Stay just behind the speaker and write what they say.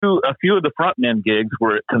a few of the frontmen gigs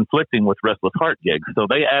were conflicting with Restless Heart gigs. So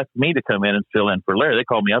they asked me to come in and fill in for Larry. They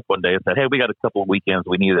called me up one day and said, "Hey, we got a couple of weekends.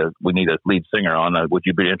 We need a lead singer on. Would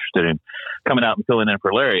you be interested in coming out and filling in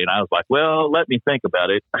for Larry?" And I was like, "Well, let me think about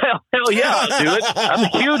it." Hell yeah, I'll do it. I'm a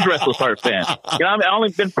huge Restless Heart fan. I've only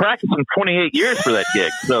been practicing 28 years for that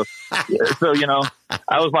gig. So,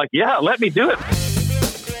 I was like, yeah, let me do it.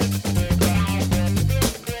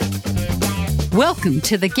 Welcome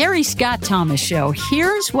to the Gary Scott Thomas Show.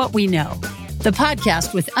 Here's what we know. The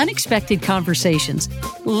podcast with unexpected conversations.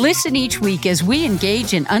 Listen each week as we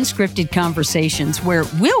engage in unscripted conversations where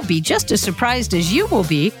we'll be just as surprised as you will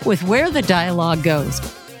be with where the dialogue goes.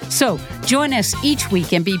 So join us each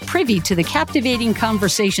week and be privy to the captivating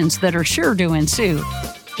conversations that are sure to ensue.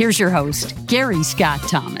 Here's your host, Gary Scott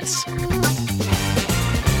Thomas.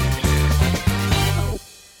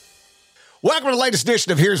 Welcome to the latest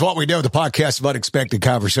edition of Here's What We Know, the podcast of unexpected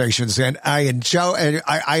conversations. And I am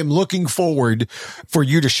looking forward for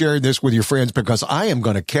you to share this with your friends because I am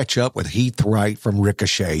going to catch up with Heath Wright from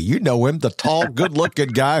Ricochet. You know him, the tall, good-looking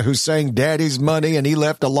guy who sang Daddy's Money and he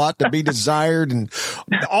left a lot to be desired and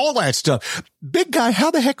all that stuff. Big guy, how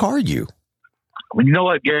the heck are you? Well, you know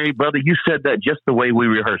what, Gary, brother, you said that just the way we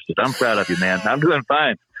rehearsed it. I'm proud of you, man. I'm doing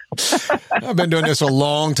fine. I've been doing this a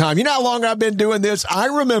long time. You know how long I've been doing this? I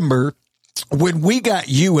remember when we got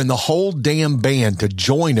you and the whole damn band to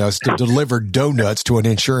join us to deliver donuts to an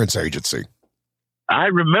insurance agency. I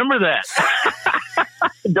remember that.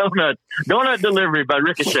 Donut delivery by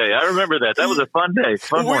Ricochet. I remember that. That was a fun day.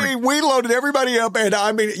 Fun morning. We loaded everybody up. And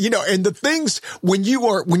I mean, and the things when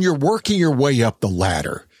you're working your way up the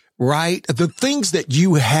ladder, right? The things that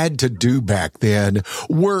you had to do back then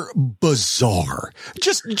were bizarre,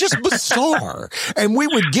 just bizarre. And we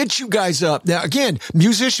would get you guys up. Now, again,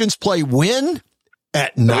 musicians play when?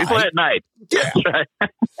 At night. We play at night. Yeah. Right.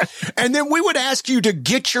 And then we would ask you to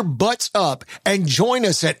get your butts up and join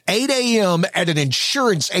us at 8 a.m. at an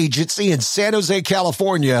insurance agency in San Jose,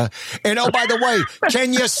 California. And oh, by the way,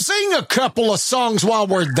 can you sing a couple of songs while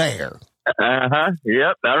we're there?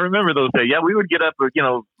 Yep. I remember those days. Yeah, we would get up,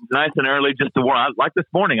 nice and early just to warm. Like this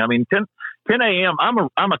morning. I mean, 10 a.m. I'm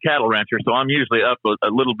a cattle rancher, so I'm usually up a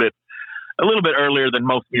little bit earlier than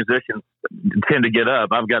most musicians tend to get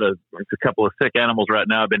up. I've got a couple of sick animals right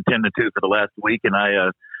now. I've been tending to for the last week, and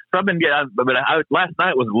last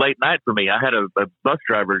night was a late night for me. I had a bus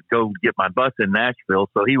driver go get my bus in Nashville,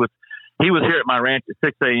 so he was here at my ranch at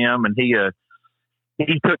 6 a.m. and he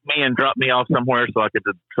took me and dropped me off somewhere so I could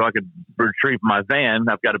retrieve my van.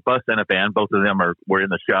 I've got a bus and a van. Both of them were in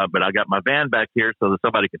the shop, but I got my van back here so that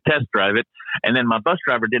somebody could test drive it. And then my bus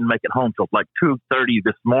driver didn't make it home till like 2:30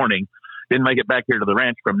 this morning. Didn't make it back here to the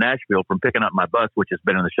ranch from Nashville from picking up my bus, which has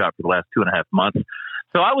been in the shop for the last 2.5 months.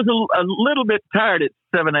 So I was a little bit tired at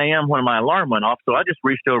 7 a.m. when my alarm went off. So I just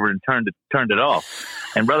reached over and turned it off.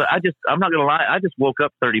 And brother, I'm not going to lie. I just woke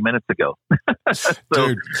up 30 minutes ago. So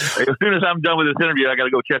Dude. As soon as I'm done with this interview, I got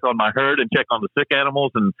to go check on my herd and check on the sick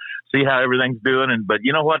animals and see how everything's doing. But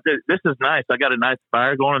you know what? This is nice. I got a nice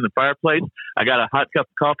fire going in the fireplace. I got a hot cup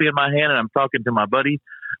of coffee in my hand and I'm talking to my buddy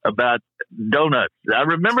about donuts. I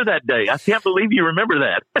remember that day. I can't believe you remember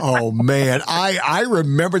that. Oh man, I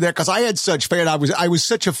remember that because I had such fan. I was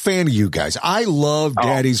such a fan of you guys. I love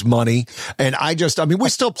Daddy's Money, and we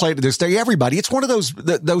still play it to this day. Everybody, it's one of those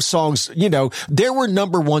songs. There were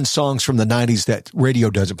number one songs from the '90s that radio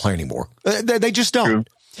doesn't play anymore. They just don't.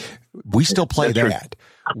 True. We still play that.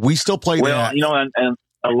 True. We still play that. And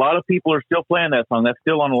a lot of people are still playing that song. That's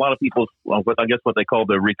still on a lot of people's, I guess, what they call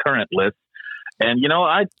the recurrent list. And,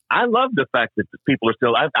 I love the fact that people are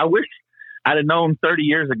still, I wish I'd have known 30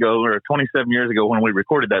 years ago or 27 years ago when we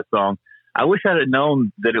recorded that song. I wish I'd have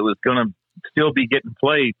known that it was going to still be getting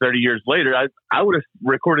played 30 years later. I would have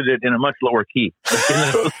recorded it in a much lower key.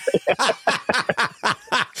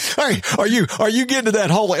 Hey, are you getting to that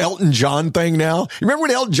whole Elton John thing now? You remember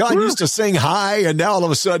when Elton John used to sing high and now all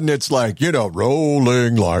of a sudden it's like,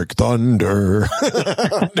 rolling like thunder.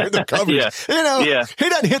 Under the covers. Yeah. He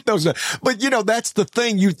doesn't hit those. But that's the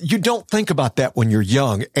thing. You don't think about that when you're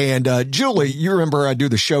young. And, Julie, you remember I do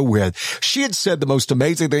the show with, she had said the most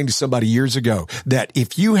amazing thing to somebody years ago that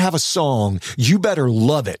if you have a song, you better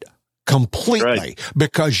love it completely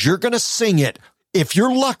because you're going to sing it, if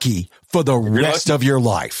you're lucky, for the rest of your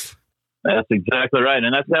life. That's exactly right.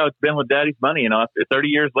 And that's how it's been with Daddy's Money. 30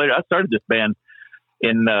 years later, I started this band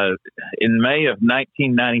in May of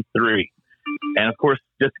 1993. And of course,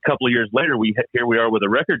 just a couple of years later, here we are with a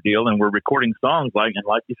record deal and we're recording songs like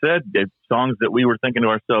you said, songs that we were thinking to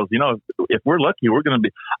ourselves, if we're lucky, we're going to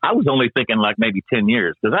be, I was only thinking like maybe 10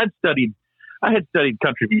 years because I had studied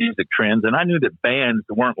country music trends and I knew that bands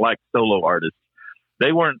weren't like solo artists.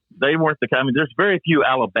 they weren't the kind. I mean, there's very few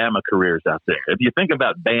Alabama careers out there. If you think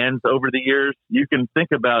about bands over the years, you can think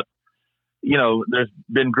about, there's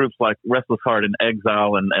been groups like Restless Heart and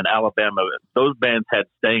Exile and Alabama. Those bands had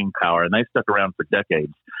staying power and they stuck around for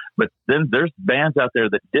decades. But then there's bands out there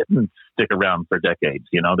that didn't stick around for decades.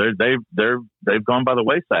 They've gone by the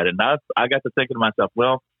wayside. And now I got to thinking to myself,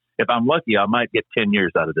 well, if I'm lucky, I might get 10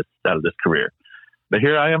 years out of this career. But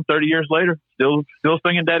here I am 30 years later, still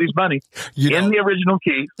singing Daddy's Money in the original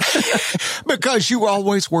key. Because you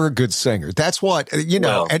always were a good singer. That's what,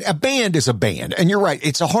 and a band is a band. And you're right.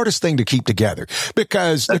 It's the hardest thing to keep together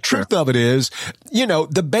because the truth of it is,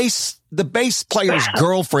 the bass player's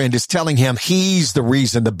girlfriend is telling him he's the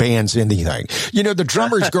reason the band's anything. The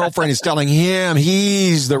drummer's girlfriend is telling him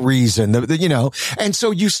he's the reason, and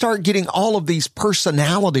so you start getting all of these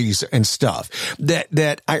personalities and stuff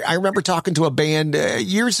that I remember talking to a band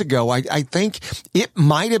years ago. I think it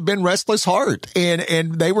might have been Restless Heart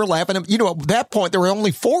and they were laughing. At that point there were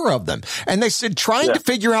only 4 of them and they said trying to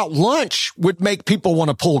figure out lunch would make people want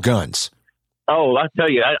to pull guns. Oh, I tell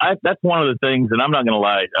you, that's one of the things, and I'm not going to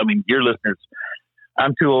lie. I mean, your listeners,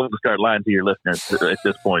 I'm too old to start lying to your listeners at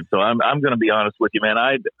this point. So I'm going to be honest with you, man.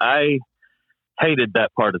 I hated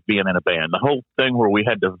that part of being in a band. The whole thing where we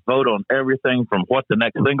had to vote on everything from what the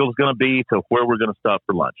next single is going to be to where we're going to stop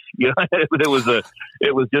for lunch. It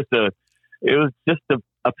was just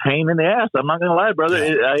a pain in the ass. I'm not going to lie, brother.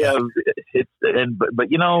 But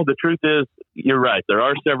the truth is, you're right. There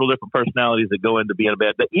are several different personalities that go into being a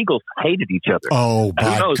band. The Eagles hated each other. Oh,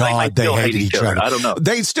 my God, they hated each other. I don't know.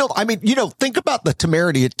 They still, think about the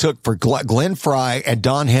temerity it took for Glenn Frey and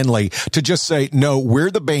Don Henley to just say, no,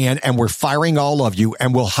 we're the band and we're firing all of you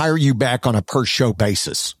and we'll hire you back on a per show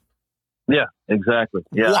basis. Yeah, exactly.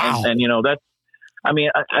 Yeah. Wow. And that's,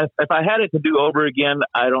 if I had it to do over again,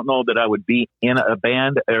 I don't know that I would be in a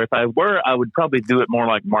band. Or if I were, I would probably do it more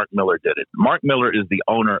like Mark Miller did it. Mark Miller is the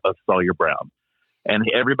owner of Sawyer Brown, and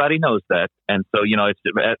everybody knows that. And so, it's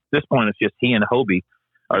at this point, it's just he and Hobie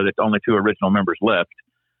are the only 2 original members left.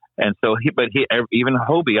 And so, even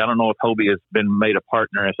Hobie, I don't know if Hobie has been made a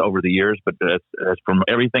partner as over the years, but as from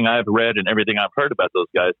everything I've read and everything I've heard about those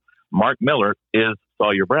guys, Mark Miller is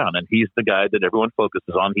Sawyer Brown, and he's the guy that everyone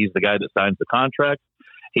focuses on. He's the guy that signs the contract.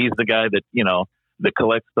 He's the guy that, that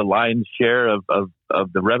collects the lion's share of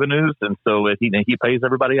the revenues. And so he pays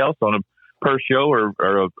everybody else on a per show or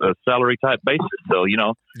a salary type basis. So, who he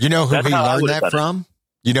learned that from?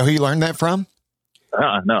 You know who he learned that from?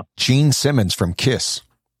 No. Gene Simmons from Kiss.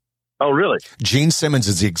 Oh, really? Gene Simmons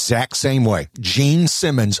is the exact same way. Gene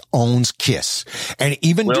Simmons owns Kiss. And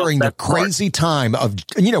even during the crazy time of,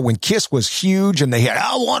 when Kiss was huge and they had,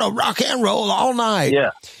 I want to rock and roll all night. Yeah.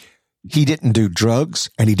 He didn't do drugs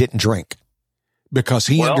and he didn't drink because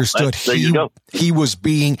he understood he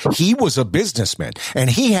was a businessman and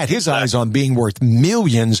he had his eyes on being worth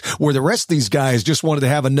millions where the rest of these guys just wanted to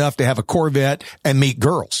have enough to have a Corvette and meet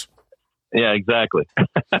girls. Yeah, exactly.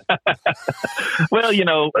 Well,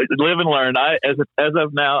 live and learn. As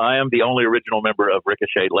of now, I am the only original member of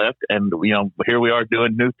Ricochet left. And, here we are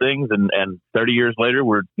doing new things. And 30 years later,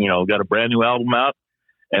 we're, got a brand new album out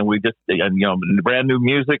and we just, brand new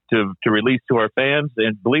music to release to our fans.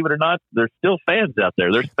 And believe it or not, there's still fans out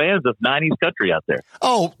there. There's fans of 90s country out there.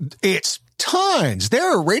 Oh, it's tons.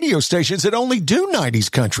 There are radio stations that only do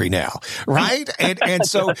 90s country now, right? And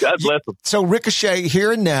so, God bless them. So Ricochet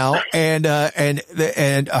Here and Now, and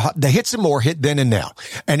the Hits and More hit Then and Now,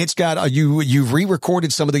 and it's got you've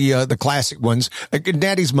re-recorded some of the classic ones.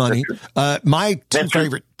 Daddy's Money. My 2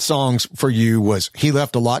 favorite songs for you was He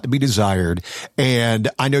Left a Lot to Be Desired, and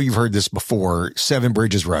I know you've heard this before. 7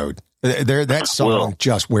 Bridges Road. That song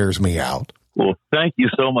just wears me out. Well, thank you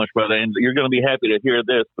so much, brother. And you're going to be happy to hear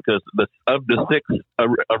this because of the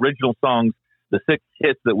 6 original songs, the 6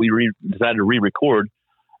 hits that we decided to re-record,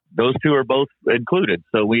 those 2 are both included.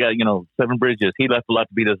 So we got, 7 Bridges, He Left a Lot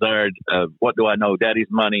to Be Desired, What Do I Know, Daddy's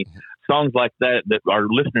Money, songs like that your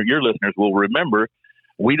listeners will remember.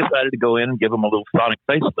 We decided to go in and give them a little sonic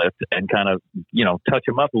facelift and kind of, touch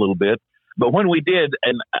them up a little bit. But when we did,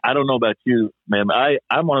 and I don't know about you, man,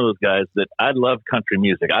 I'm one of those guys that I love country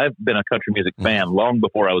music. I've been a country music fan long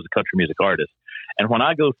before I was a country music artist. And when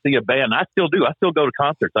I go see a band, I still do. I still go to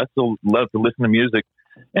concerts. I still love to listen to music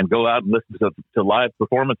and go out and listen to live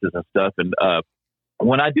performances and stuff. And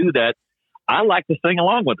when I do that, I like to sing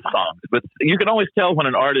along with the songs. But you can always tell when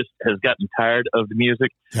an artist has gotten tired of the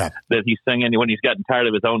music that he's singing, when he's gotten tired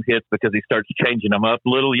of his own hits because he starts changing them up a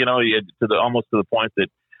little, almost to the point that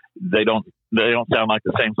they don't sound like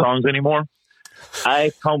the same songs anymore.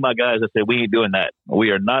 I told my guys, I said, we ain't doing that.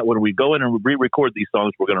 We are not. When we go in and re-record these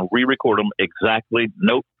songs, we're going to re-record them exactly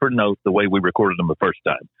note for note the way we recorded them the first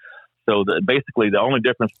time. So basically, the only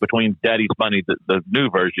difference between Daddy's Money, the new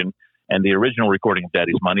version, and the original recording of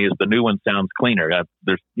Daddy's Money is the new one sounds cleaner.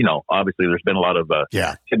 There's, obviously there's been a lot of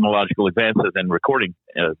technological advances in recording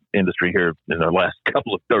industry here in the last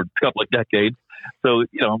couple of decades. So,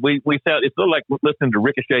 we sound, it's sort of like listening to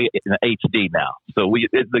Ricochet in HD now. So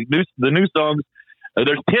the new songs,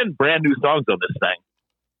 there's 10 brand new songs on this thing.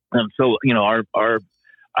 And so, our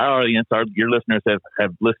audience, your listeners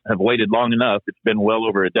have waited long enough. It's been well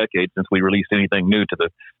over a decade since we released anything new to the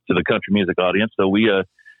country music audience. So we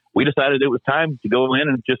decided it was time to go in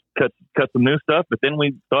and just cut some new stuff. But then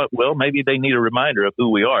we thought, well, maybe they need a reminder of who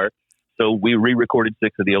we are. So we re-recorded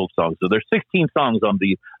 6 of the old songs. So there's 16 songs on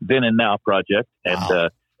the Then and Now project.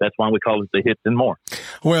 And that's why we call it the Hits and More.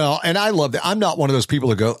 Well, and I love that. I'm not one of those people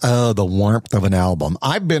who go, oh, the warmth of an album.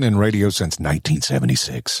 I've been in radio since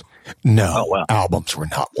 1976. No, albums were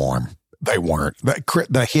not warm. They weren't.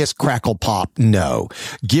 The hiss, crackle, pop. No,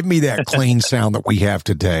 give me that clean sound that we have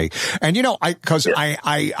today. And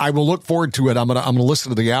I will look forward to it. I'm gonna listen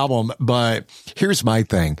to the album. But here's my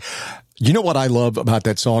thing. You know what I love about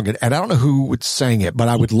that song, and I don't know who would sing it, but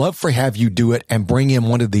I would love for have you do it and bring in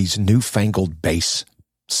one of these newfangled bass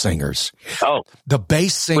singers. Oh, the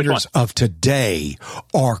bass singers of today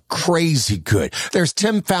are crazy good. There's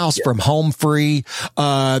Tim Faust from Home Free.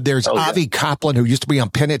 There's Avi Copland, who used to be on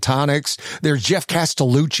Pentatonics. There's Jeff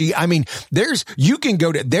Castellucci. I mean,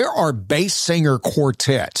 there are bass singer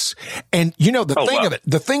quartets. And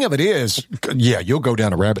the thing of it is, you'll go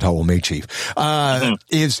down a rabbit hole with me, Chief,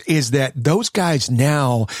 is that those guys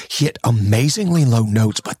now hit amazingly low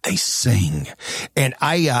notes, but they sing. And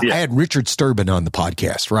I had Richard Sturban on the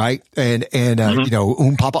podcast. Right. And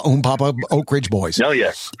Papa, Oak Ridge Boys. Oh,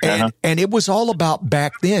 yes. And it was all about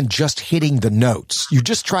back then just hitting the notes. You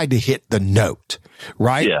just tried to hit the note.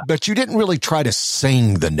 Right. Yeah. But you didn't really try to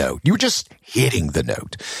sing the note. You were just hitting the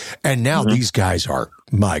note. And now these guys are,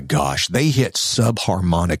 my gosh, they hit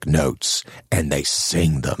subharmonic notes and they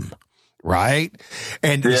sing them. Right.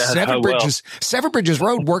 And Seven Bridges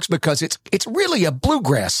Road works because it's really a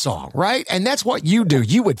bluegrass song. Right. And that's what you do.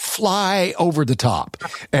 You would fly over the top.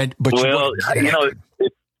 It's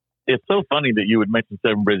so funny that you would mention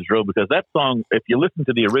Seven Bridges Road, because that song, if you listen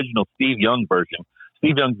to the original Steve Young version,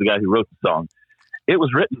 Steve Young's the guy who wrote the song. It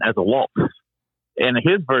was written as a waltz, and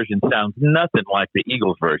his version sounds nothing like the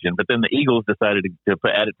Eagles version. But then the Eagles decided to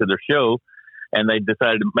add it to their show, and they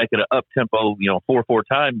decided to make it an up-tempo, 4/4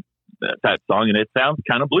 time type song, and it sounds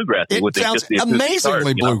kind of bluegrassy. It sounds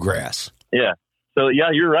amazingly bluegrass. Yeah. So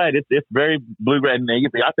you're right. It's very bluegrass.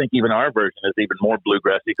 I think even our version is even more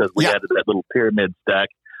bluegrassy because we added that little pyramid stack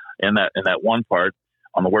in that one part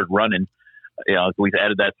on the word running. We've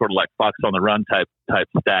added that sort of like Fox on the Run type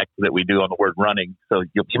stack that we do on the word running. So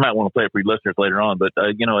you might want to play it for your listeners later on. But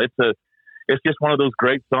it's just one of those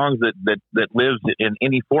great songs that lives in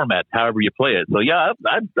any format, however you play it. So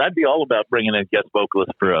I'd be all about bringing in guest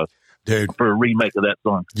vocalists for a remake of that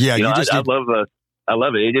song. Yeah, I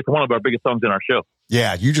love it. It's one of our biggest songs in our show.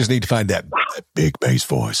 Yeah, you just need to find that big bass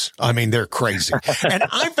voice. I mean, they're crazy. And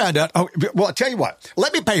I found out, I'll tell you what,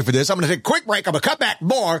 let me pay for this. I'm going to take a quick break. I'm going to come back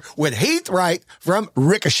more with Heath Wright from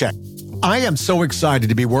Ricochet. I am so excited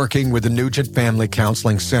to be working with the Nugent Family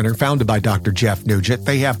Counseling Center, founded by Dr. Jeff Nugent.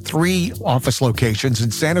 They have 3 office locations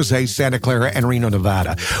in San Jose, Santa Clara, and Reno,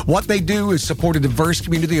 Nevada. What they do is support a diverse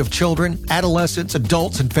community of children, adolescents,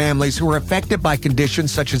 adults, and families who are affected by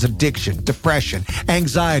conditions such as addiction, depression,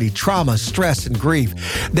 anxiety, trauma, stress, and grief.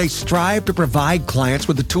 They strive to provide clients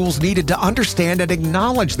with the tools needed to understand and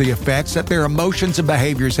acknowledge the effects that their emotions and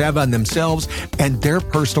behaviors have on themselves and their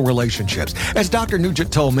personal relationships. As Dr.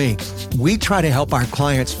 Nugent told me, we try to help our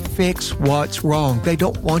clients fix what's wrong. They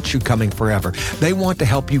don't want you coming forever. They want to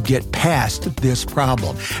help you get past this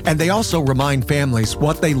problem. And they also remind families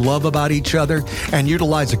what they love about each other and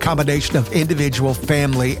utilize a combination of individual,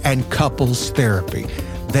 family, and couples therapy.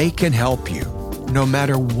 They can help you. No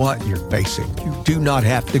matter what you're facing, you do not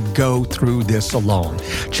have to go through this alone.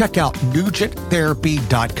 Check out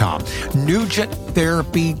NugentTherapy.com.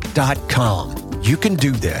 NugentTherapy.com. You can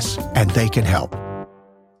do this, and they can help.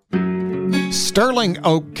 Sterling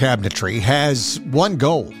Oak Cabinetry has one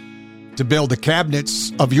goal: to build the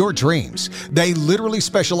cabinets of your dreams. They literally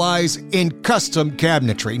specialize in custom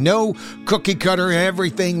cabinetry. No cookie cutter,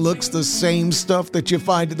 everything looks the same stuff that you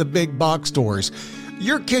find at the big box stores.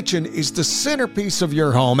 Your kitchen is the centerpiece of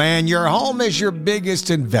your home, and your home is your biggest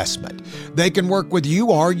investment. They can work with you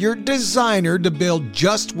or your designer to build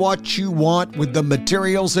just what you want with the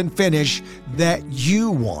materials and finish that you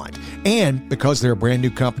want. And because they're a brand new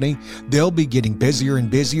company, they'll be getting busier and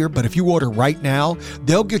busier. But if you order right now,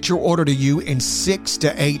 they'll get your order to you in 6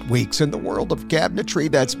 to 8 weeks. In the world of cabinetry,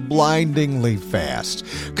 that's blindingly fast.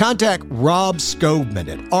 Contact Rob Skovman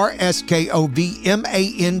at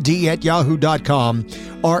RSKOVMAND at yahoo.com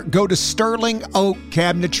or go to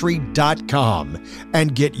SterlingOakCabinetry.com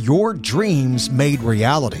and get your dreams made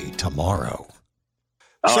reality tomorrow.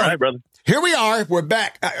 All right, brother. Here we are. We're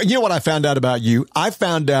back. You know what I found out about you? I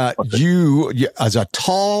found out you as a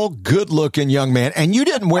tall, good-looking young man, and you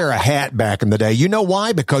didn't wear a hat back in the day. You know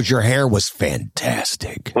why? Because your hair was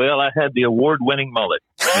fantastic. Well, I had the award-winning mullet.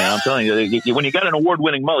 Man, I'm telling you, when you got an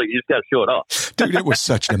award-winning mullet, you just got to show it off. Dude, it was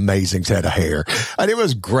such an amazing set of hair. And it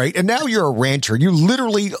was great. And now you're a rancher. You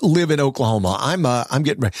literally live in Oklahoma. I'm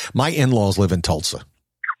getting ready. My in-laws live in Tulsa.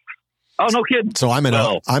 Oh, no kidding. So I'm in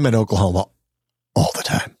Oklahoma all the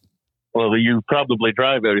time. Well, you probably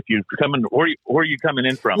drive it if you're coming. Where are you coming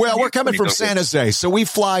in from? Well, we're coming from San Jose, so we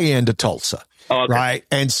fly into Tulsa, right?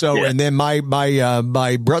 And so, and then my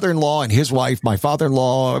brother-in-law and his wife, my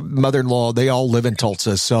father-in-law, mother-in-law, they all live in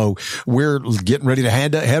Tulsa. So we're getting ready to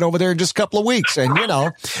head over there in just a couple of weeks. And you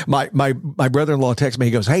know, my brother-in-law texts me.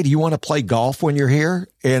 He goes, "Hey, do you want to play golf when you're here?"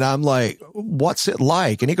 And I'm like, "What's it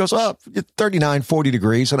like?" And he goes, "Oh, it's 39, 40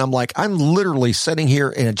 degrees." And I'm like, "I'm literally sitting here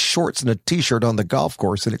in shorts and a t-shirt on the golf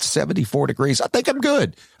course, and it's 74 degrees. I think I'm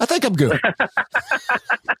good.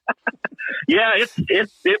 Yeah, it's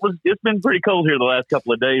been pretty cold here the last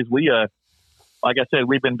couple of days. We like I said,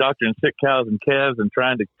 we've been doctoring sick cows and calves and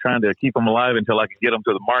trying to keep them alive until I can get them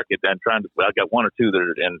to the market. And I got one or two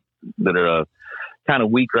that are kind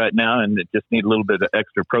of weak right now, and it just need a little bit of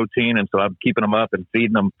extra protein. And so I'm keeping them up and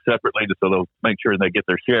feeding them separately so they'll make sure they get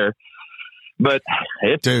their share. But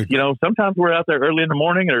it's, you know, sometimes we're out there early in the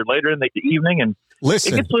morning or later in the evening, and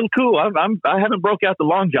listen, it gets a little cool. I haven't broke out the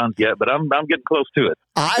long johns yet, but I'm getting close to it.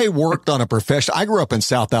 I worked on a professional. I grew up in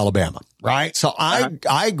South Alabama, right? So I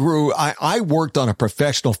worked on a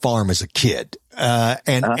professional farm as a kid.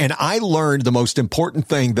 And I learned the most important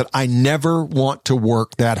thing, that I never want to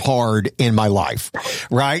work that hard in my life.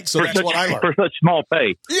 Right. So that's what I learned. For such small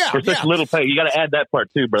pay. Yeah. For such little pay. You got to add that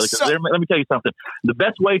part too, brother. Let me tell you something. The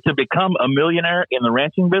best way to become a millionaire in the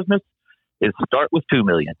ranching business is start with $2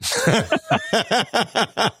 million.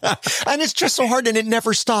 And it's just so hard, and it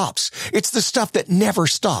never stops. It's the stuff that never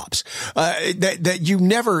stops. That you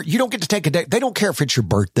don't get to take a day. They don't care if it's your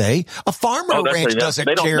birthday. A farmer ranch doesn't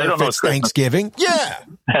care if it's Thanksgiving. Yeah.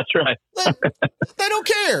 That's right. They don't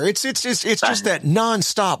care. It's just that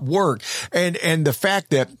nonstop work. And the fact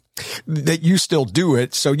that you still do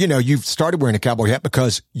it. So, you know, you've started wearing a cowboy hat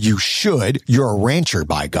because you should. You're a rancher,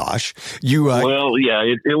 by gosh. Well, yeah,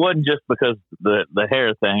 it wasn't just because the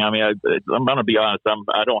hair thing. I mean, I'm going to be honest.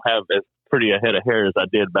 I don't have as pretty a head of hair as I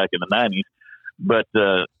did back in the 90s. But,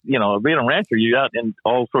 you know, being a rancher, you're out in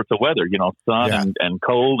all sorts of weather, you know, sun and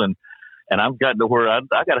cold. And I've gotten to where I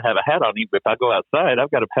got to have a hat on. Even if I go outside,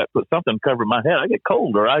 I've got to put something covering my head. I get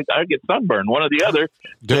cold or I get sunburned, one or the other.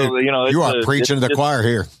 Dude, so, you know, you are preaching to the choir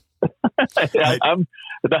here. I'm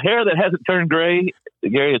the hair that hasn't turned gray,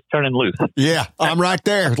 Gary, it's turning loose. Yeah, I'm right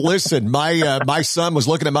there. Listen, my son was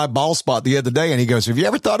looking at my bald spot the other day, and he goes, "Have you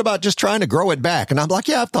ever thought about just trying to grow it back?" And I'm like,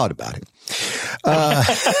 "Yeah, I've thought about it."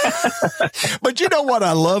 But you know what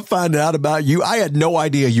I love finding out about you? I had no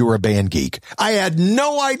idea you were a band geek. I had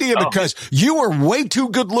no idea because you were way too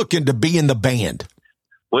good looking to be in the band.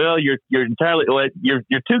 Well, you're entirely. Well, you're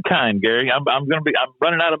too kind, Gary. I'm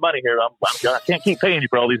running out of money here. I can't keep paying you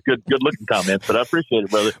for all these good looking comments, but I appreciate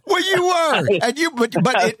it, brother. Well, you were, and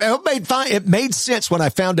it made sense when I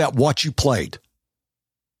found out what you played.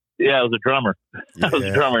 Yeah, I was a drummer. Yeah. I was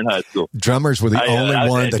a drummer in high school. Drummers were the only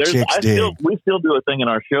one the chicks did. We still do a thing in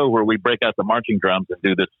our show where we break out the marching drums and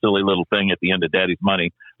do this silly little thing at the end of Daddy's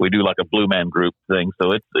Money. We do like a Blue Man Group thing.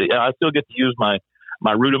 So I still get to use my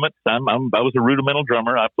rudiments. I was a rudimental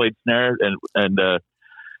drummer. I played snare and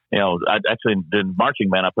you know, I actually in marching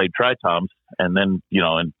band I played tritoms, and then you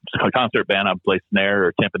know in concert band I played snare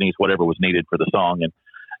or timpanis, whatever was needed for the song. And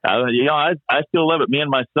you know, I still love it. Me and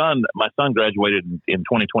my son graduated in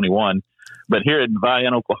 2021, but here in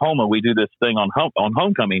Vian, Oklahoma, we do this thing on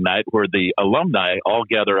homecoming night where the alumni all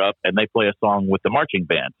gather up and they play a song with the marching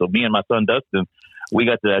band. So me and my son Dustin, we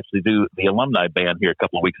got to actually do the alumni band here a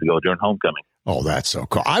couple of weeks ago during homecoming. Oh, that's so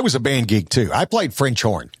cool. I was a band geek too. I played French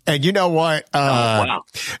horn. And you know what? Wow.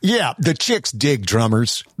 Yeah, the chicks dig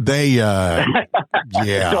drummers. They, yeah.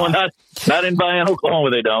 So not in Bayonne,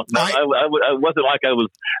 Oklahoma, they don't. No, I wasn't like I was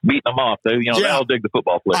beating them off. They, they all dig the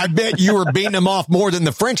football players. I bet you were beating them off more than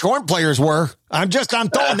the French horn players were. I'm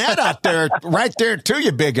throwing that out there, right there to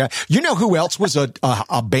you, big guy. You know who else was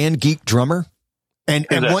a band geek drummer? And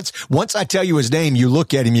once I tell you his name, you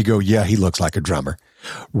look at him, you go, yeah, he looks like a drummer.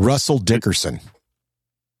 Russell Dickerson.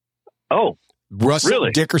 Oh, Russell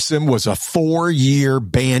Dickerson was a 4-year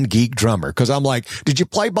band geek drummer. Because I'm like, did you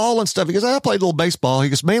play ball and stuff? He goes, I played a little baseball. He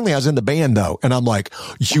goes, mainly I was in the band though. And I'm like,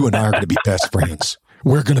 you and I are going to be best friends.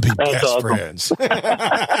 We're going to be best friends.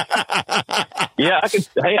 Yeah,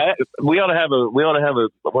 we ought to have a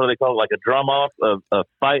what do they call it? Like a drum off, a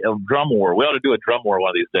fight, a drum war. We ought to do a drum war one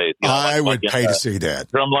of these days. I would pay to see that.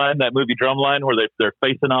 Drumline, that movie Drumline, where they're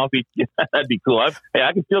facing off each. That'd be cool. I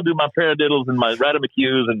can still do my paradiddles and my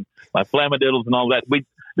ratamakus and my flamadiddles and all that.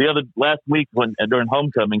 Last week during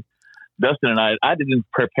homecoming, Dustin and I didn't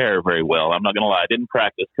prepare very well. I'm not going to lie. I didn't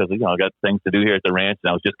practice because I got things to do here at the ranch, and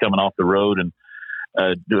I was just coming off the road and.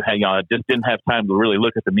 I just didn't have time to really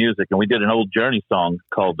look at the music, and we did an old Journey song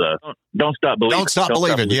called "Don't Stop Believing." Don't Stop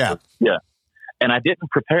Believing, yeah. And I didn't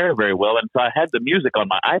prepare very well, and so I had the music on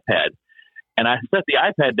my iPad, and I set the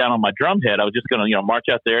iPad down on my drum head. I was just going to, march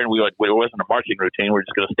out there, and it wasn't a marching routine. We were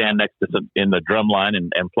just going to stand next to in the drum line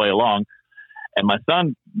and play along. And my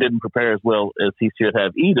son didn't prepare as well as he should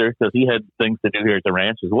have either, because he had things to do here at the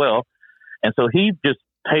ranch as well, and so he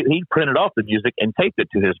printed off the music and taped it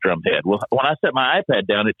to his drum head. Well, when I set my iPad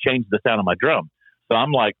down, it changed the sound of my drum. So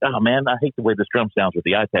I'm like, oh man, I hate the way this drum sounds with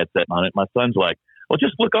the iPad sitting on it. My son's like, well,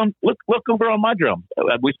 just look over on my drum.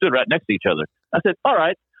 We stood right next to each other. I said, all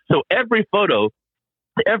right. So every photo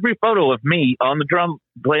of me on the drum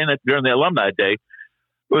playing it during the alumni day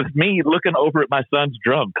was me looking over at my son's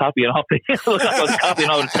drum, copying off it. Look like I was copying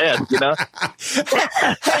all his head,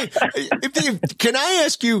 Hey, can I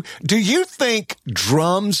ask you, do you think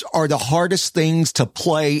drums are the hardest things to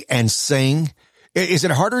play and sing? Is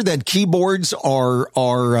it harder than keyboards or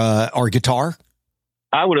guitar?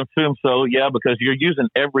 I would assume so, yeah, because you're using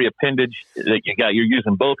every appendage that you got. You're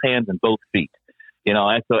using both hands and both feet.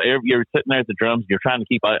 So you're sitting there at the drums, you're trying to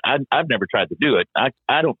keep. I've never tried to do it. I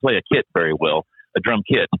don't play a kit very well. A drum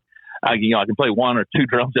kit. I can play one or two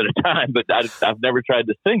drums at a time, but I've never tried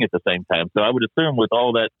to sing at the same time. So I would assume with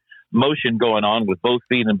all that motion going on with both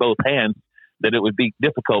feet and both hands that it would be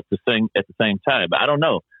difficult to sing at the same time. But I don't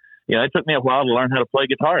know. It took me a while to learn how to play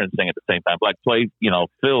guitar and sing at the same time, like play,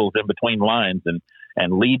 fills in between lines and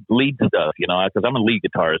lead stuff, because I'm a lead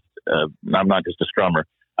guitarist. I'm not just a strummer.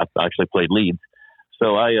 I actually played leads.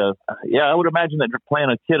 So I would imagine that playing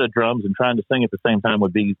a kit of drums and trying to sing at the same time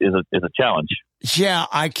is a challenge. Yeah,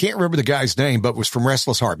 I can't remember the guy's name, but was from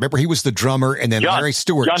Restless Heart. Remember, he was the drummer, and then Larry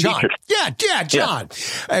Stewart. John. Yeah, John.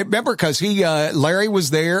 I remember because Larry was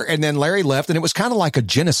there, and then Larry left, and it was kind of like a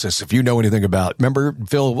Genesis, if you know anything about. Remember,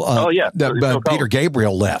 Phil? Peter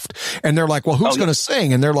Gabriel left, and they're like, "Well, who's going to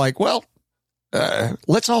sing?" And they're like, "Well,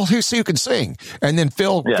 let's all see who can sing." And then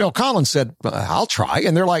Phil Collins said, "I'll try,"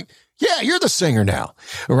 and they're like, "Yeah, you're the singer now,"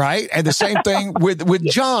 right? And the same thing with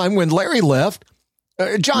John when Larry left.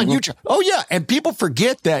 John, and people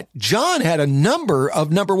forget that John had a number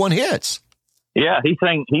of number one hits. Yeah, he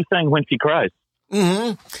sang When She Cries.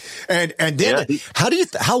 Mm-hmm. And then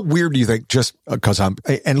how weird do you think, just because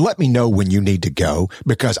and let me know when you need to go,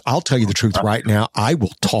 because I'll tell you the truth right now, I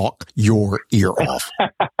will talk your ear off.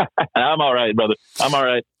 I'm all right, brother. I'm all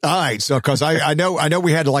right. All right. So, cause I know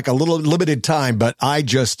we had like a little limited time, but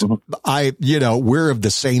we're of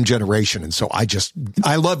the same generation. And so I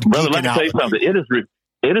love brother, let me tell you something.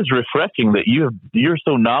 It is refreshing that you're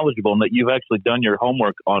so knowledgeable and that you've actually done your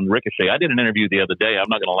homework on Ricochet. I did an interview the other day. I'm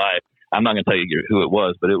not going to lie. I'm not going to tell you who it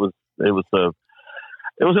was, but it was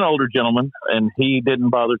an older gentleman, and he didn't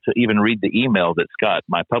bother to even read the email that Scott,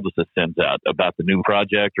 my publicist, sends out about the new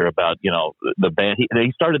project or about, the band.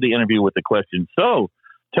 He started the interview with the question, so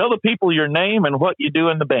tell the people your name and what you do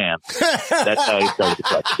in the band. That's how he started the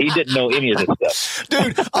question. He didn't know any of this stuff.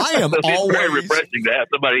 Dude, I am it's very refreshing to have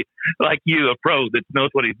somebody like you, a pro, that knows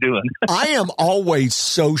what he's doing. I am always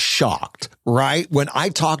so shocked, right? When I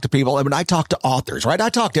talk to people, and when I talk to authors, right? I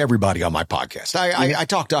talk to everybody on my podcast. I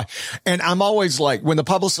talk to, and I'm always like, when the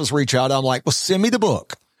publicists reach out, I'm like, well, send me the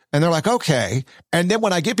book. And they're like, okay. And then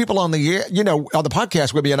when I get people on the, on the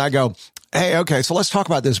podcast with me and I go, hey, okay, so let's talk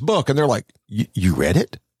about this book. And they're like, you read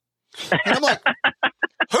it? And I'm like,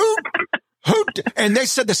 who And they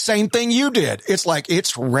said the same thing you did. It's like,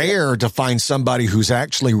 it's rare to find somebody who's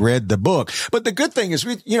actually read the book. But the good thing is,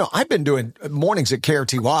 I've been doing mornings at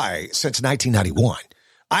KRTY since 1991.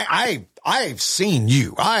 I've seen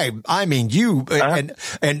you. I mean, you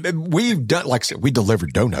and we've done, like I said, we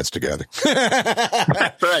delivered donuts together.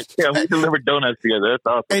 That's right. Yeah, we delivered donuts together. That's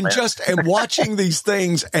awesome. And man. and watching these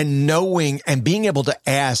things and knowing and being able to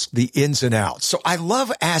ask the ins and outs. So I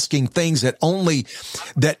love asking things it's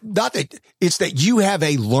that you have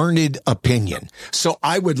a learned opinion. So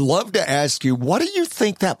I would love to ask you, what do you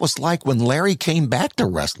think that was like when Larry came back to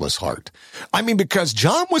Restless Heart? I mean, because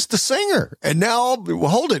John was the singer and now,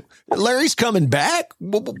 hold it, Larry's coming back?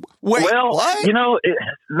 Wait, what?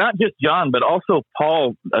 Not just John, but also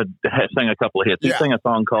Paul sang a couple of hits. He sang a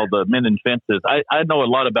song called Men in Fences. I know a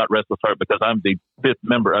lot about Restless Heart because I'm the sixth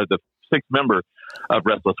member of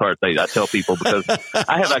Restless Heart. I tell people because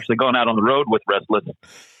I have actually gone out on the road with Restless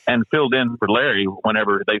and filled in for Larry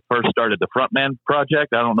whenever they first started the Frontman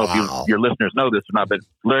project. I don't know if your listeners know this or not, but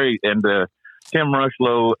Larry and Tim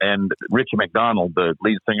Rushlow and Richie McDonald, the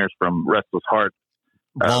lead singers from Restless Heart,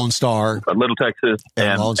 Lone Star, Little Texas,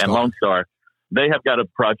 and Lone Star, they have got a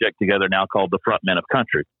project together now called the Frontmen of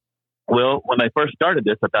Country. Well, when they first started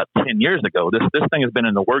this about 10 years ago, this thing has been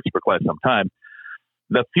in the works for quite some time.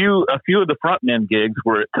 A few of the frontmen gigs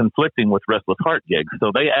were conflicting with Restless Heart gigs,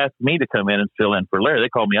 so they asked me to come in and fill in for Larry. They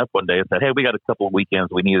called me up one day and said, "Hey, we got a couple of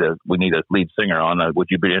weekends. We need a lead singer on. Would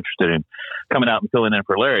you be interested in coming out and filling in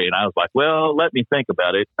for Larry?" And I was like, "Well, let me think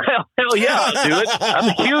about it." Hell yeah, I'll do it. I'm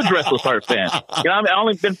a huge Restless Heart fan. I've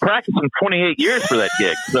only been practicing 28 years for that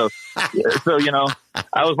gig, so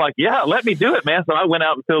I was like, "Yeah, let me do it, man." So I went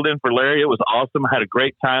out and filled in for Larry. It was awesome. I had a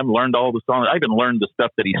great time. Learned all the songs. I even learned the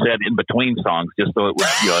stuff that he said in between songs, just so it was,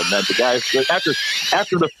 and then the guys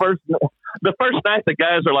after the first night, the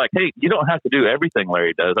guys are like, "Hey, you don't have to do everything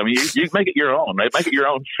Larry does. I mean, you make it your own. Make it your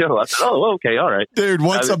own show." I said, "Oh, okay, all right." Dude,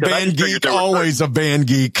 once a band geek, always a band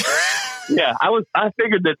geek. Yeah, I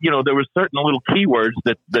figured that there were certain little keywords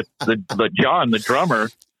that the John, the drummer,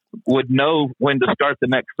 would know when to start the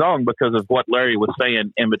next song because of what Larry was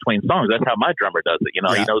saying in between songs. That's how my drummer does it. He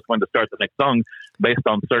knows when to start the next song based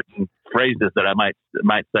on certain phrases that I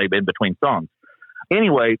might say in between songs.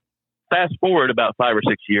 Anyway, fast forward about 5 or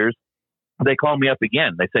 6 years, they call me up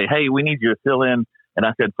again. They say, "Hey, we need you to fill in." And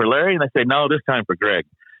I said, "For Larry?" And they say, "No, this time for Greg,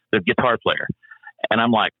 the guitar player." And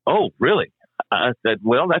I'm like, "Oh, really?" I said,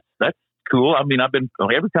 "Well, that's cool. I mean,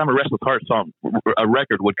 every time a Restless Heart song, a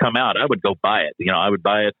record would come out, I would go buy it. I would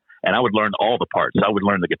buy it and I would learn all the parts. I would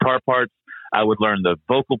learn the guitar parts. I would learn the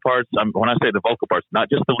vocal parts. When I say the vocal parts, not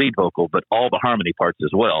just the lead vocal, but all the harmony parts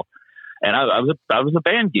as well. And I was a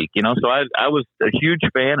band geek, so I was a huge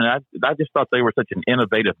fan, and I just thought they were such an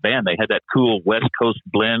innovative band. They had that cool West Coast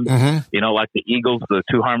blend, like the Eagles, the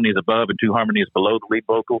 2 harmonies above and 2 harmonies below the lead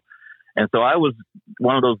vocal. And so I was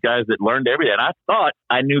one of those guys that learned everything. And I thought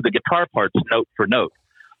I knew the guitar parts note for note.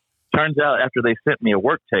 Turns out after they sent me a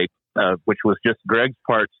work tape, which was just Greg's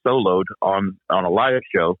parts soloed on a live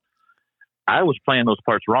show, I was playing those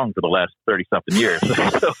parts wrong for the last 30-something years.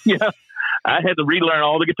 So, I had to relearn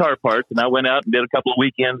all the guitar parts, and I went out and did a couple of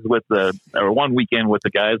weekends one weekend with the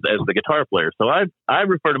guys as the guitar player. So I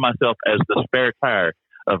refer to myself as the spare tire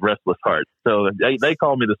of Restless Heart. So they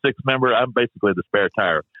call me the 6th member. I'm basically the spare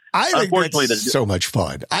tire. I think that's so much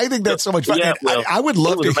fun. I think that's so much fun. Yeah, I would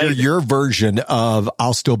love to hear your version of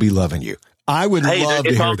 "I'll Still Be Loving You." I would love to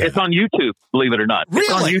hear that. It's on YouTube, believe it or not.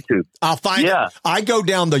 Really? It's on YouTube. I'll find it. I go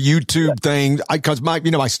down the YouTube thing because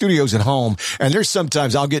my studio's at home, and there's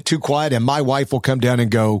sometimes I'll get too quiet and my wife will come down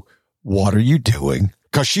and go, "What are you doing?"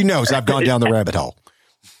 Because she knows I've gone down the rabbit hole.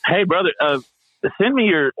 Hey, brother, send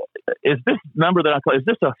me is this number that I call, is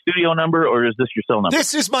this a studio number or is this your cell number?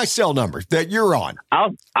 This is my cell number that you're on.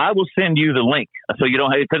 I will send you the link so you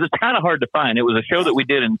don't have, because it's kind of hard to find. It was a show that we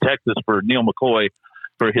did in Texas for Neil McCoy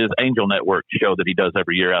for his Angel Network show that he does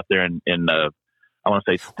every year out there in I want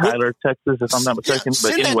to say Tyler, Texas, if I'm not mistaken.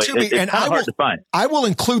 But anyway, it's kind of hard to find. I will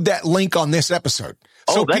include that link on this episode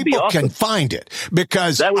so people can find it,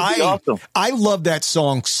 because that would be awesome. I love that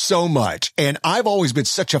song so much, and I've always been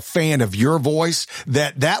such a fan of your voice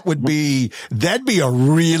that'd be a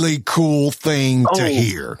really cool thing to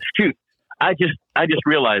hear. Shoot. I just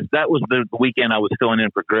realized that was the weekend I was filling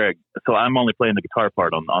in for Greg, so I'm only playing the guitar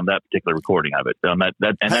part on that particular recording of it.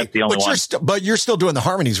 That's the only one. But you're still doing the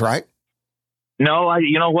harmonies, right? No,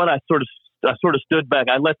 you know what? I sort of stood back.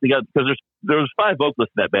 I let the other, because there was 5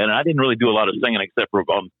 vocalists in that band, and I didn't really do a lot of singing except for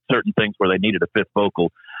on certain things where they needed a 5th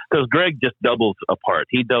vocal. Because Greg just doubles a part.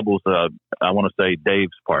 He doubles, I want to say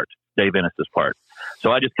Dave's part, Dave Ennis's part.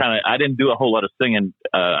 So I just I didn't do a whole lot of singing.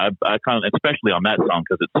 I kind of, especially on that song,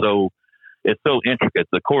 because it's so it's so intricate.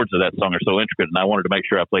 The chords of that song are so intricate, and I wanted to make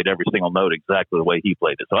sure I played every single note exactly the way he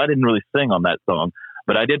played it. So I didn't really sing on that song,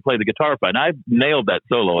 but I did play the guitar part, and I nailed that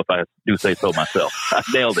solo, if I do say so myself. I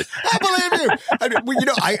nailed it. I believe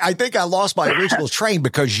you. I think I lost my original train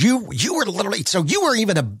because you were literally, so you were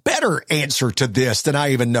even a better answer to this than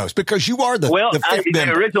I even know, because you are the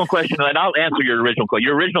original question, and I'll answer your original question.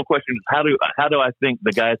 Your original question is how do I think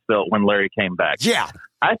the guys felt when Larry came back? Yeah.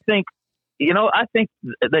 I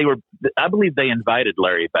believe they invited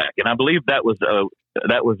Larry back, and I believe that was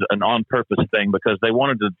an on-purpose thing, because they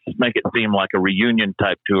wanted to make it seem like a reunion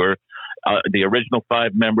type tour. The original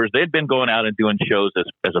 5 members, they'd been going out and doing shows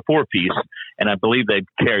as a 4-piece, and I believe they'd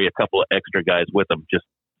carry a couple of extra guys with them just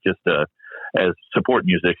as support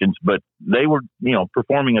musicians, but they were,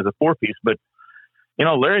 performing as a 4-piece. But,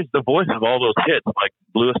 Larry's the voice of all those hits, like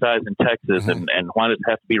Bluest Eyes in Texas, and Why Does It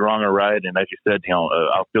Have to Be Wrong or Right? And as you said,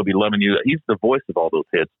 I'll Still Be Loving You. He's the voice of all those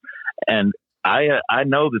hits. And I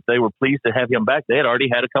know that they were pleased to have him back. They had already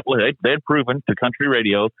had a couple of hits. They had proven to country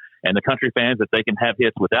radio and the country fans that they can have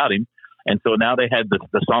hits without him. And so now they had the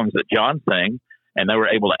songs that John sang, and they were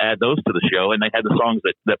able to add those to the show. And they had the songs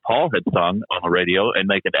that Paul had sung on the radio, and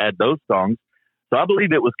they could add those songs. So I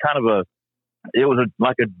believe it was kind of a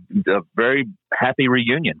very happy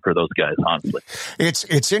reunion for those guys, honestly.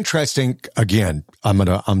 It's interesting. Again, I'm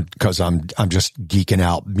just geeking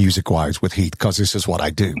out music wise with Heath, because this is what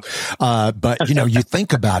I do. But you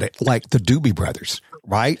think about it, like the Doobie Brothers,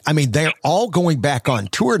 right? I mean, they're all going back on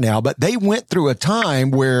tour now, but they went through a time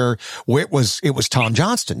where it was Tom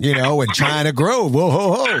Johnston, and China Grove, whoa,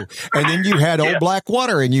 ho, ho. And then you had Old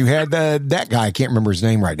Blackwater, and you had that guy, I can't remember his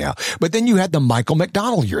name right now, but then you had the Michael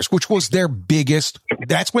McDonald years, which was their biggest.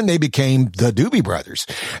 That's when they became the Doobie Brothers.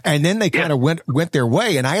 And then they kind of went their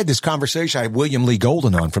way. And I had this conversation. I had William Lee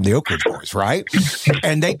Golden on from the Oak Ridge Boys, right?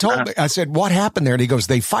 And they told me, I said, what happened there? And he goes,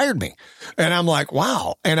 they fired me. And I'm like,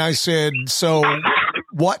 wow. And I said, so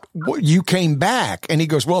what you came back? And he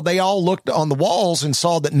goes, well, they all looked on the walls and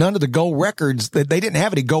saw that none of the gold records, that they didn't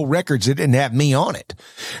have any gold records that didn't have me on it.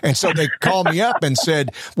 And so they called me up and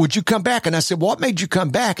said, would you come back? And I said, what made you come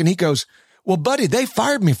back? And he goes, well, buddy, they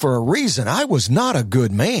fired me for a reason. I was not a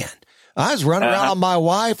good man. I was running around on my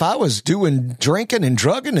wife. I was doing drinking and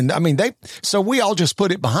drugging. And I mean, so we all just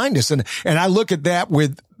put it behind us. And I look at that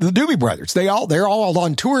with the Doobie Brothers. They're all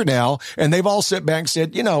on tour now, and they've all sat back and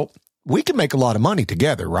said, we can make a lot of money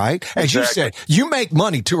together, right? As you said, you make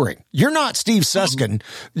money touring. You're not Steve Suskin,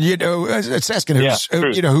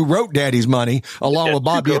 who wrote Daddy's Money along with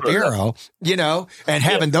Bobby Apiero, and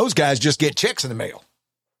having those guys just get checks in the mail.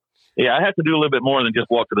 Yeah, I have to do a little bit more than just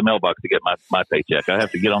walk to the mailbox to get my paycheck. I have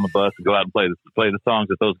to get on the bus and go out and play the songs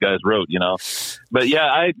that those guys wrote, But yeah,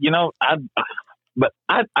 I'd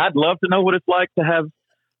love to know what it's like to have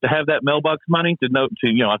that mailbox money because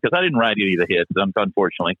I didn't write any of the hits,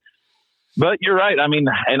 unfortunately. But you're right. I mean,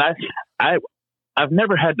 and I've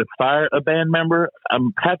never had to fire a band member.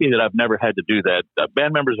 I'm happy that I've never had to do that.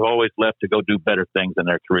 Band members have always left to go do better things in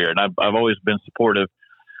their career, and I've always been supportive.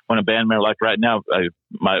 When a band member, like right now,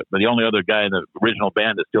 the only other guy in the original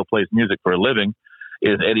band that still plays music for a living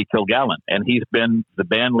is Eddie Kilgallen, and he's been the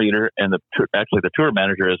band leader and the tour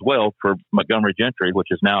manager as well for Montgomery Gentry,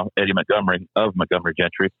 which is now Eddie Montgomery of Montgomery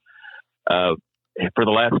Gentry, for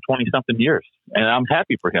the last 20-something years. And I'm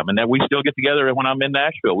happy for him. And then we still get together when I'm in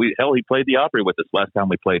Nashville. He played the Opry with us last time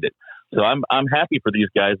we played it. So I'm happy for these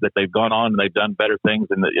guys that they've gone on and they've done better things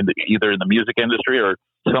either in the music industry or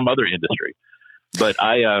some other industry. But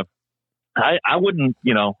I wouldn't,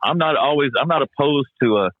 I'm not opposed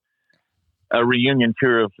to a reunion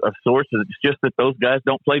tour of sorts. It's just that those guys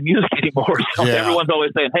don't play music anymore. So everyone's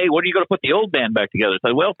always saying, hey, when are you going to put the old band back together?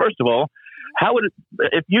 So, well, first of all,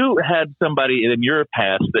 if you had somebody in your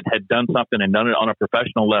past that had done something and done it on a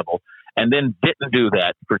professional level and then didn't do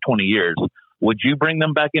that for 20 years, would you bring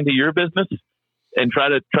them back into your business? And try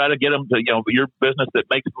to get them to, your business that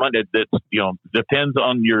makes money, that, depends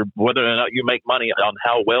on whether or not you make money on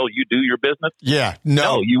how well you do your business. Yeah.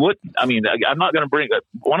 No, you wouldn't. I mean, I'm not going to bring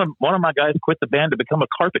one of my guys quit the band to become a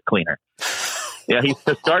carpet cleaner. Yeah. He's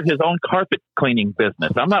to start his own carpet cleaning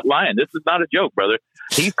business. I'm not lying. This is not a joke, brother.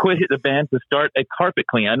 He quit the band to start a carpet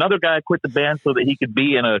cleaner. Another guy quit the band so that he could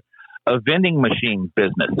be in a vending machine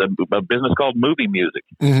business, a business called Movie Music.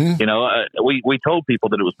 Mm-hmm. We told people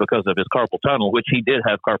that it was because of his carpal tunnel, which he did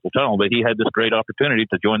have carpal tunnel, but he had this great opportunity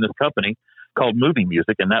to join this company called Movie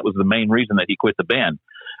Music, and that was the main reason that he quit the band.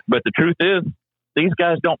 But the truth is, these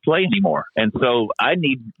guys don't play anymore. And so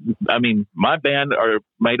my band are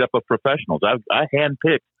made up of professionals. I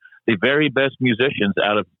handpicked the very best musicians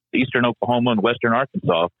out of Eastern Oklahoma and Western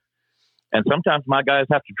Arkansas. And sometimes my guys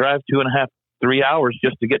have to drive 2.5 3 hours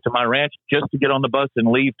just to get to my ranch, just to get on the bus and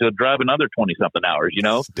leave to drive another 20 something hours, you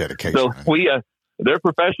know? Dedication. So they're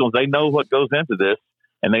professionals. They know what goes into this,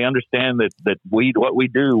 and they understand that what we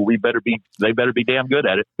do, they better be damn good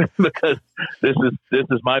at it because this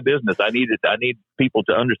is my business. I need people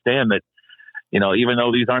to understand that, you know, even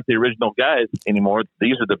though these aren't the original guys anymore,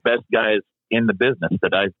 these are the best guys in the business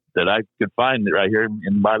that I could find right here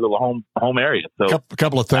in my little home area. So a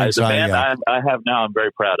couple of things the band I have now, I'm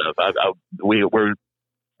very proud of.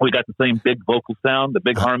 We got the same big vocal sound, the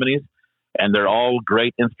big harmonies, and they're all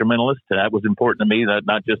great instrumentalists. And that was important to me, that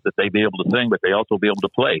not just that they be able to sing, but they also be able to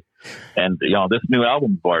play. And, you know, this new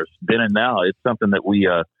album of ours, Then and Now, it's something that we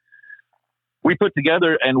put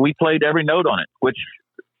together, and we played every note on it, which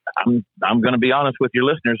I'm going to be honest with your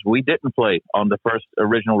listeners. We didn't play on the first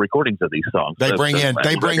original recordings of these songs. They bring in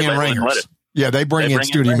ringers. Yeah, they bring in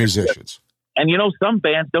studio musicians. And you know, some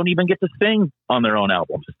bands don't even get to sing on their own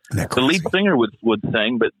albums. The lead singer would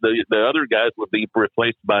sing, but the other guys would be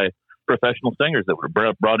replaced by professional singers that were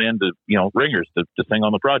brought in to, you know, ringers to sing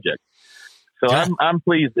on the project. So yeah. I'm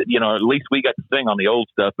pleased that, you know, at least we got to sing on the old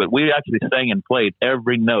stuff, but we actually sang and played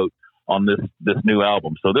every note on this new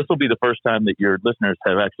album. So this will be the first time that your listeners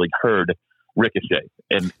have actually heard Ricochet,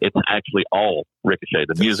 and it's actually all Ricochet,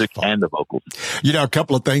 the music and the vocals. You know, a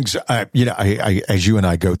couple of things, you know, I as you and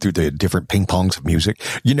I go through the different ping pongs of music,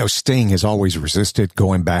 you know, Sting has always resisted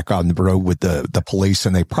going back on the road with the police,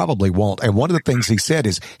 and they probably won't. And one of the things he said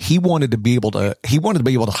is he wanted to be able to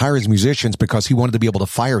hire his musicians because he wanted to be able to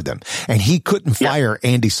fire them. And he couldn't fire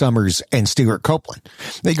Andy Summers and Stuart Copeland.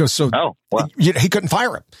 He goes, he couldn't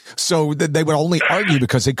fire him. So they would only argue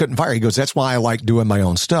because they couldn't fire. He goes, that's why I like doing my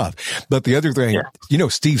own stuff. But the other thing, you know,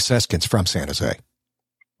 Steve Seskin's from San Jose,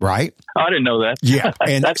 right? Oh, I didn't know that. Yeah.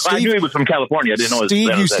 And I knew he was from California. I didn't know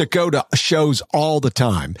Steve used to go to shows all the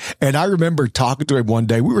time. And I remember talking to him one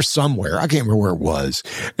day. We were somewhere. I can't remember where it was.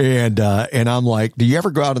 And I'm like, do you ever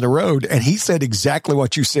go out on the road? And he said exactly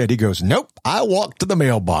what you said. He goes, nope, I walk to the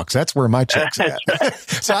mailbox. That's where my check's at.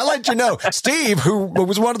 So I let you know, Steve, who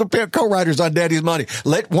was one of the co-writers on Daddy's Money,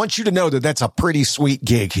 wants you to know that that's a pretty sweet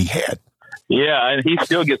gig he had. Yeah, and he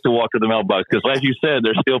still gets to walk to the mailbox because, as you said,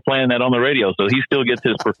 they're still playing that on the radio, so he still gets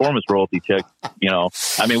his performance royalty check. You know,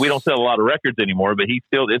 I mean, we don't sell a lot of records anymore, but it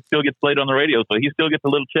still gets played on the radio, so he still gets a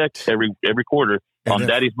little check every quarter on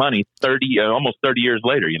Daddy's Money. Almost 30 years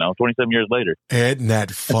later, you know, 27 years later. Isn't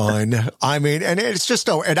that fun? I mean, and it's just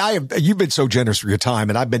you've been so generous with your time,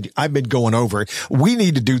 and I've been going over it. We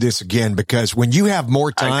need to do this again because when you have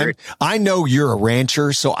more time, I know you're a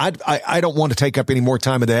rancher, so I don't want to take up any more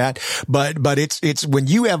time of that, but it's when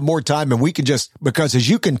you have more time and we can because as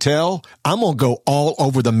you can tell, I'm going to go all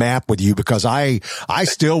over the map with you because I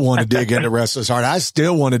still want to dig into Restless Heart. I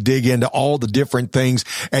still want to dig into all the different things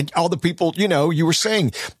and all the people, you know, you were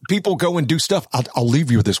saying people go and do stuff. I'll leave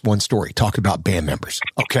you with this one story talking about band members.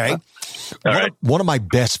 Okay. One of my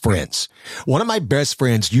best friends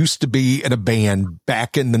used to be in a band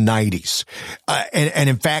back in the 90s. And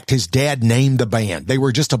in fact, his dad named the band. They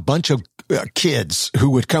were just a bunch of kids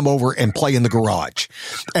who would come over and play in the garage.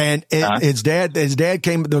 And his dad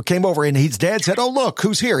came over and his dad said, "Oh, look,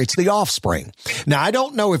 who's here? It's the Offspring." Now, I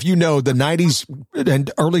don't know if you know the 90s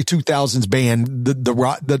and early 2000s band,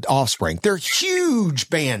 the Offspring. They're a huge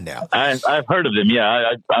band now. I've heard of them.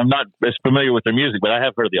 Yeah. I'm not as familiar with their music, but I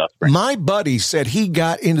have heard of the Offspring. My buddy said he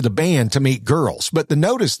got into the band to meet girls, but the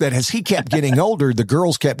notice that as he kept getting older, the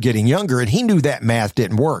girls kept getting younger, and he knew that math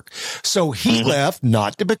didn't work. So he left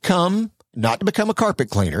not to become a carpet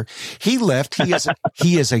cleaner. He left.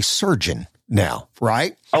 He is a surgeon now,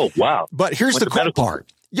 right? Oh, wow. But here's the cool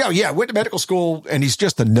part. Yeah. Went to medical school, and he's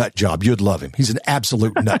just a nut job. You'd love him. He's an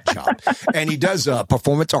absolute nut job. And he does a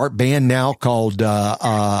performance art band now called,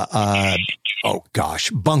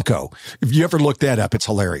 Bunko. If you ever look that up, it's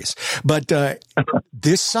hilarious. But,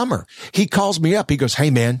 this summer he calls me up. He goes, "Hey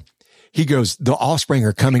man," he goes, "the Offspring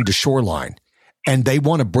are coming to Shoreline and they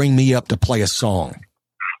want to bring me up to play a song."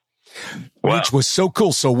 Wow. Which was so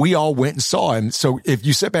cool. So we all went and saw him. So if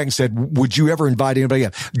you sit back and said, would you ever invite anybody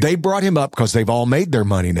up? They brought him up because they've all made their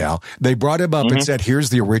money now. They brought him up and said, here's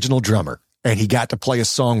the original drummer. And he got to play a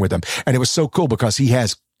song with them. And it was so cool because he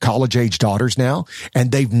has college age daughters now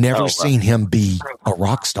and they've never seen him be a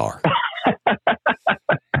rock star.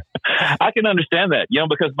 I can understand that,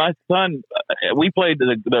 because my son, we played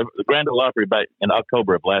the Grand Ole Opry back in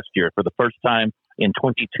October of last year for the first time in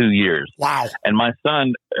 22 years. Wow. And my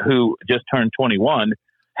son, who just turned 21,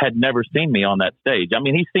 had never seen me on that stage. I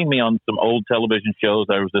mean, he's seen me on some old television shows.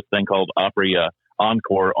 There was this thing called Opry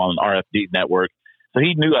Encore on RFD Network. So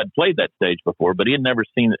he knew I'd played that stage before, but he had never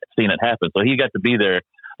seen it happen. So he got to be there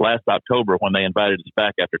last October when they invited us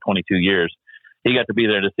back after 22 years. he got to be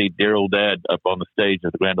there to see dear old dad up on the stage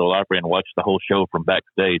at the Grand Ole Opry and watch the whole show from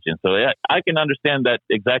backstage. And so I can understand that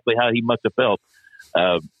exactly how he must have felt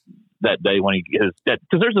that day when because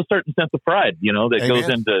there's a certain sense of pride, that goes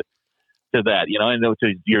into that, and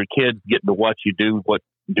to your kids getting to watch you do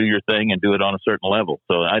your thing and do it on a certain level.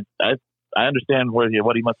 So I understand what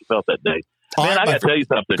he must have felt that day. Man, I got to tell you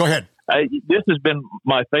something. Go ahead. This has been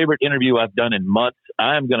my favorite interview I've done in months.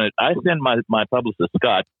 I send my publicist,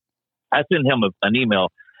 Scott, I send him an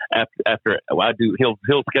email after I do.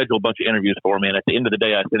 He'll schedule a bunch of interviews for me. And at the end of the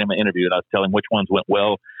day, I send him an interview and I tell him which ones went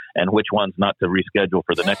well and which ones not to reschedule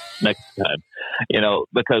for the next time,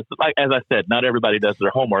 because as I said, not everybody does their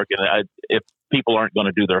homework. And if people aren't going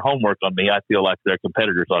to do their homework on me, I feel like their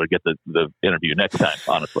competitors ought to get the interview next time,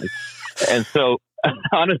 honestly. And so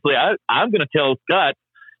honestly, I'm going to tell Scott,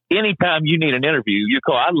 anytime you need an interview, you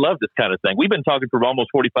call. I love this kind of thing. We've been talking for almost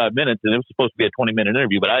 45 minutes, and it was supposed to be a 20-minute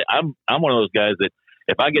interview. But I'm one of those guys that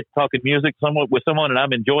if I get talking music with someone and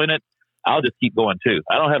I'm enjoying it, I'll just keep going too.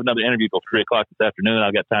 I don't have another interview till 3:00 this afternoon.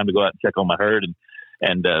 I've got time to go out and check on my herd,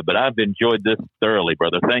 but I've enjoyed this thoroughly,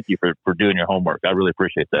 brother. Thank you for doing your homework. I really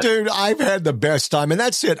appreciate that. Dude, I've had the best time. And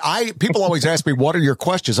that's it. People always ask me, what are your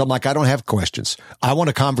questions? I'm like, I don't have questions. I want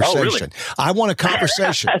a conversation. Oh, really? I want a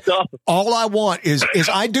conversation. That's awesome. All I want is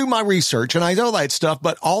I do my research and I know that stuff,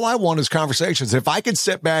 but all I want is conversations. If I could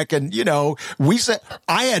sit back and,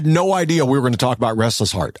 I had no idea we were going to talk about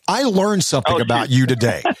Restless Heart. I learned something about you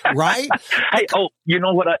today, right? Hey, you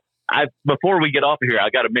know what? Before we get off of here, I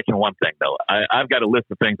got to mention one thing though. I've got a list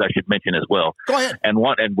of things I should mention as well. Go ahead. And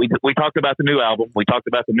we talked about the new album. We talked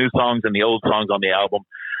about the new songs and the old songs on the album.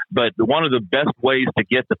 But one of the best ways to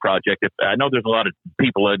get the project, I know there's a lot of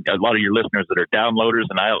people, a lot of your listeners that are downloaders,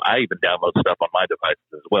 and I even download stuff on my devices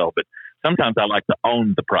as well. But sometimes I like to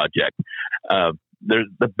own the project. There's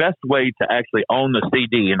the best way to actually own the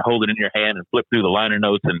CD and hold it in your hand and flip through the liner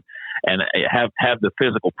notes and have the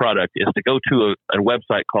physical product is to go to a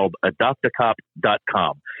website called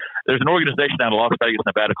adoptacop.com. There's an organization out of Las Vegas,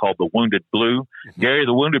 Nevada called the Wounded Blue. Mm-hmm. Gary,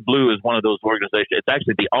 the Wounded Blue is one of those organizations. It's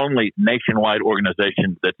actually the only nationwide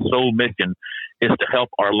organization that's sole mission is to help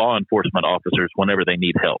our law enforcement officers whenever they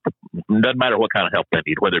need help. It doesn't matter what kind of help they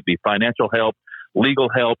need, whether it be financial help, legal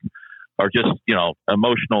help, or just,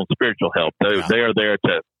 emotional and spiritual help. They are there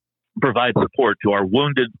to provide support to our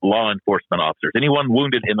wounded law enforcement officers. Anyone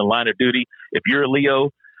wounded in the line of duty, if you're a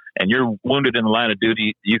Leo and you're wounded in the line of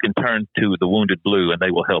duty, you can turn to the Wounded Blue and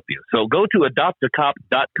they will help you. So go to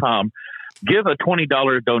adoptacop.com, give a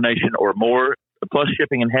 $20 donation or more, plus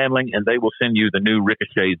shipping and handling, and they will send you the new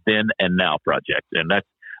Ricochet Then and Now project. And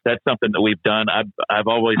that's something that we've done. I've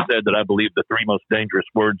always said that I believe the three most dangerous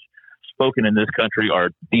words spoken in this country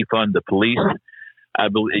are defund the police. I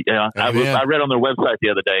believe. I read on their website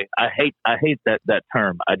the other day. I hate that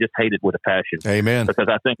term. I just hate it with a passion. Amen. Because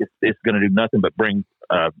I think it's going to do nothing but bring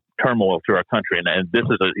turmoil to our country. And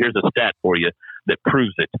here's a stat for you that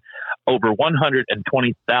proves it. Over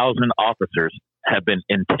 120,000 officers have been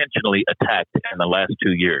intentionally attacked in the last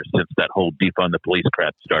 2 years since that whole defund the police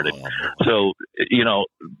crap started. So,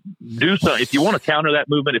 do something. If you want to counter that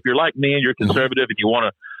movement, if you're like me and you're conservative and you want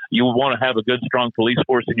to have a good, strong police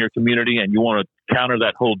force in your community and you want to counter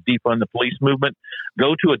that whole defund the police movement,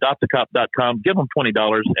 go to adoptacop.com, give them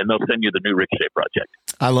 $20, and they'll send you the new Ricochet project.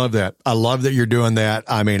 I love that. I love that you're doing that.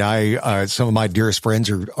 I mean, some of my dearest friends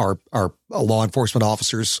are law enforcement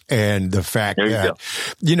officers, and the fact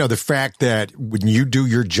that when you do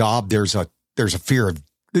your job, there's a fear of,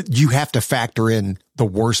 you have to factor in the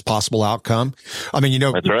worst possible outcome. I mean,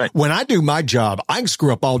 That's right. When I do my job, I can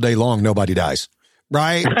screw up all day long. Nobody dies.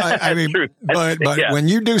 Right. I mean, but when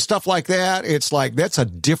you do stuff like that, it's like, that's a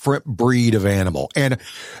different breed of animal. And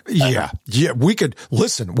we could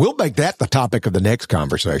listen. We'll make that the topic of the next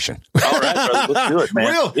conversation. All right, brother, let's do it,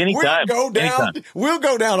 man. Anytime. We'll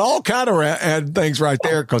go down all kind of things right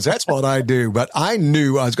there, because that's what I do. But I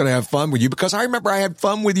knew I was going to have fun with you, because I remember I had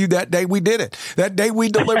fun with you that day we did it. That day we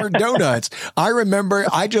delivered donuts. I remember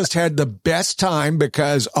I just had the best time,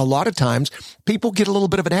 because a lot of times people get a little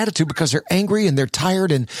bit of an attitude because they're angry and they're tired,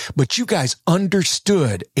 but you guys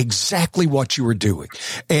understood exactly what you were doing,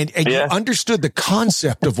 and you understood the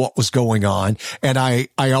concept of what was going on. And I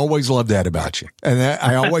always loved that about you. And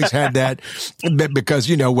I always had that, because,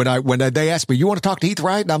 when they asked me, you want to talk to Heath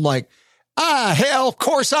Wright? And I'm like, hell, of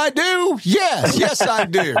course I do. Yes, I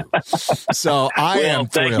do. So am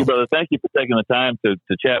thrilled. Thank you, brother. Thank you for taking the time to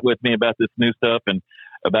chat with me about this new stuff and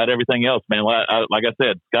about everything else, man. Like I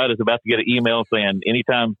said, Scott is about to get an email saying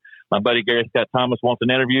anytime my buddy Gary Scott Thomas wants an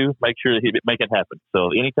interview, make sure that he make it happen.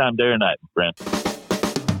 So anytime, day or night, friend.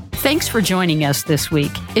 Thanks for joining us this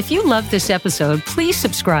week. If you love this episode, please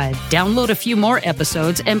subscribe, download a few more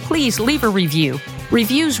episodes, and please leave a review.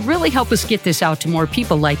 Reviews really help us get this out to more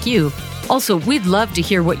people like you. Also, we'd love to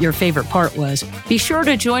hear what your favorite part was. Be sure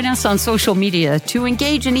to join us on social media to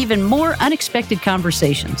engage in even more unexpected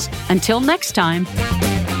conversations. Until next time.